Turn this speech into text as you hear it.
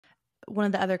one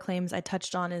of the other claims I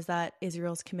touched on is that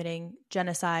Israel's committing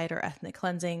genocide or ethnic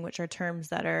cleansing, which are terms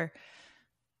that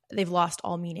they've lost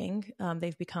all meaning.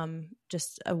 They've become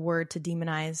just a word to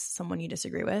demonize someone you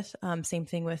disagree with. Same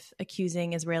thing with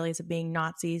accusing Israelis of being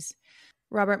Nazis.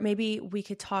 Robert, maybe we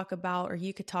could talk about, or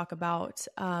you could talk about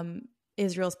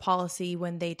Israel's policy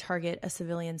when they target a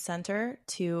civilian center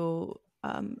to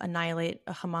annihilate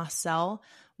a Hamas cell.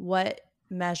 What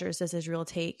measures does Israel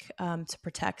take to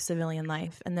protect civilian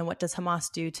life? And then what does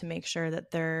Hamas do to make sure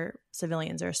that their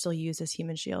civilians are still used as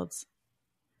human shields?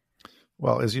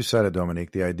 Well, as you said it,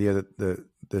 Dominique, the idea that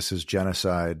this is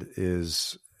genocide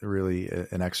is really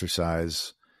an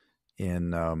exercise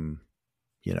in,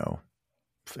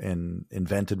 in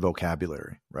invented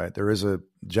vocabulary, right?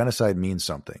 Genocide means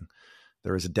something.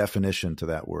 There is a definition to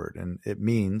that word, and it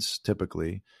means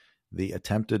typically the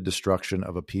attempted destruction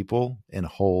of a people in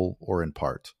whole or in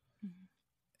part.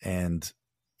 Mm-hmm. And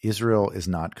Israel is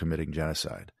not committing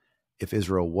genocide. If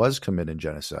Israel was committing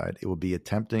genocide, it would be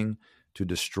attempting to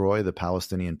destroy the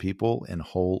Palestinian people in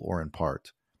whole or in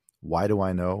part. Why do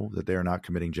I know that they are not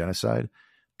committing genocide?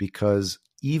 Because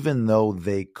even though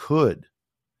they could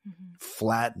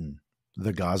flatten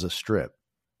the Gaza Strip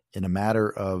in a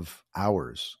matter of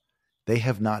hours, they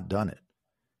have not done it.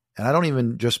 And I don't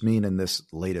even just mean in this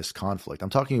latest conflict. I'm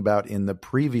talking about in the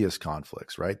previous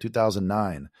conflicts, right?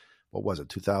 2009, what was it?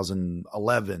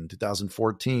 2011,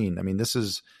 2014. I mean, this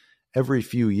is every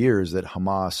few years that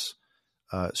Hamas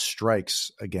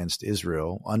strikes against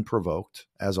Israel, unprovoked,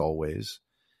 as always.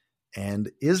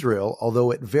 And Israel,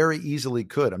 although it very easily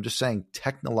could, I'm just saying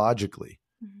technologically,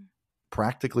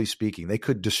 practically speaking, they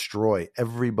could destroy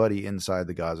everybody inside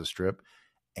the Gaza Strip,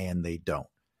 and they don't,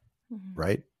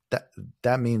 right?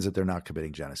 That means that they're not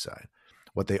committing genocide.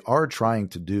 What they are trying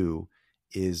to do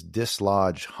is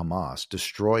dislodge Hamas,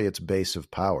 destroy its base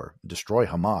of power, destroy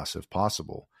Hamas if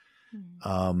possible,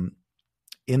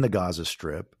 in the Gaza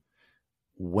Strip,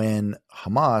 when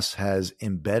Hamas has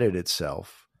embedded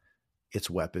itself, its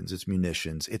weapons, its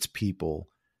munitions, its people,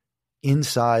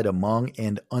 inside, among,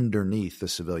 and underneath the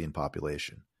civilian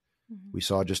population. We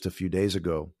saw just a few days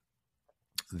ago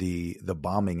the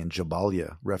bombing in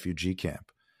Jabalia refugee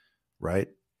camp, right?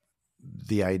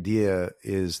 The idea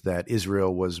is that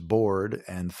Israel was bored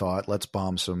and thought, let's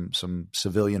bomb some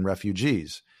civilian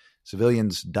refugees.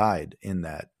 Civilians died in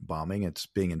that bombing. It's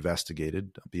being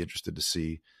investigated. I'll be interested to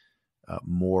see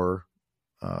more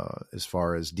as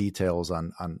far as details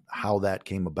on how that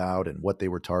came about and what they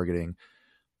were targeting.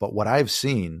 But what I've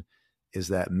seen is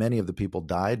that many of the people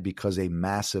died because a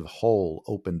massive hole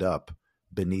opened up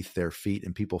beneath their feet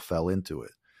and people fell into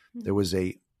it. There was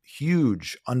a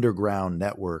huge underground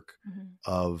network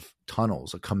of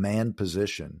tunnels, a command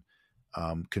position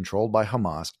controlled by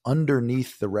Hamas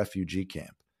underneath the refugee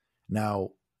camp. Now,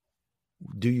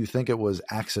 do you think it was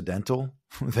accidental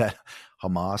that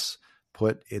Hamas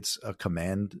put its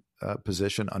command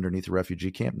position underneath the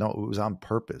refugee camp? No, it was on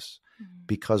purpose.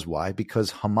 Because why?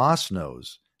 Because Hamas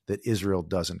knows that Israel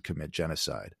doesn't commit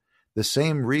genocide. The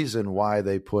same reason why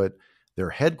they put their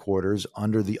headquarters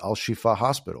under the Al-Shifa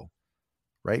hospital,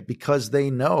 right? Because they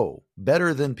know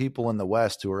better than people in the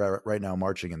West who are right now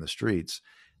marching in the streets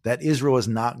that Israel is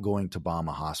not going to bomb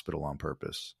a hospital on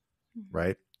purpose,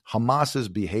 right? Hamas's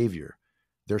behavior,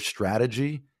 their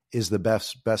strategy is the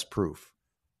best proof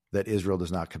that Israel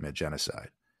does not commit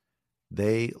genocide.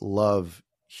 They love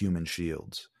human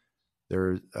shields.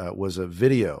 There was a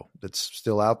video that's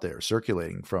still out there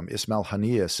circulating from Ismail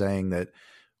Haniyeh saying that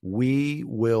we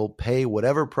will pay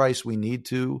whatever price we need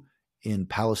to in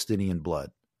Palestinian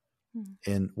blood.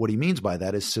 And what he means by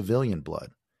that is civilian blood.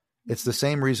 It's the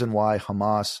same reason why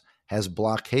Hamas has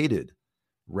blockaded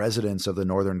residents of the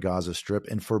northern Gaza Strip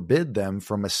and forbid them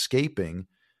from escaping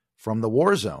from the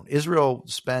war zone. Israel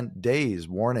spent days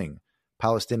warning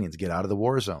Palestinians, get out of the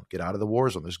war zone, get out of the war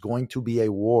zone. There's going to be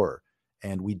a war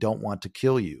and we don't want to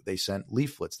kill you. They sent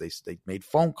leaflets. They made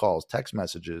phone calls, text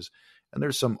messages, and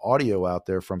there's some audio out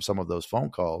there from some of those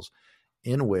phone calls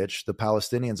in which the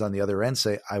Palestinians on the other end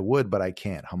say, I would, but I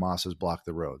can't. Hamas has blocked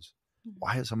the roads.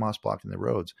 Why is Hamas blocking the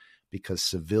roads? Because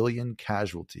civilian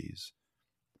casualties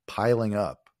piling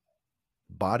up,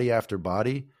 body after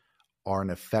body, are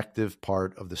an effective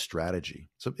part of the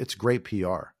strategy. So it's great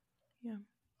PR. Yeah.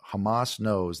 Hamas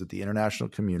knows that the international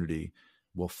community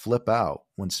will flip out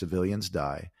when civilians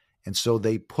die. And so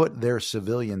they put their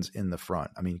civilians in the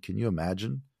front. I mean, can you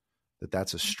imagine that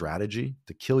that's a strategy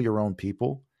to kill your own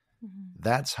people?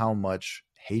 That's how much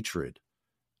hatred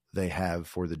they have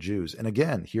for the Jews. And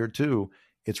again, here too,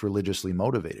 it's religiously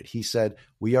motivated. He said,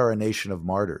 we are a nation of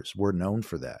martyrs. We're known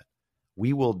for that.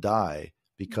 We will die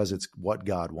because it's what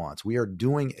God wants. We are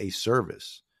doing a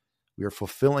service. We are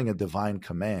fulfilling a divine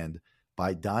command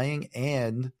by dying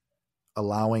and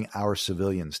allowing our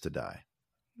civilians to die.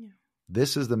 Yeah.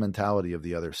 This is the mentality of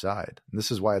the other side. And this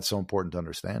is why it's so important to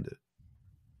understand it.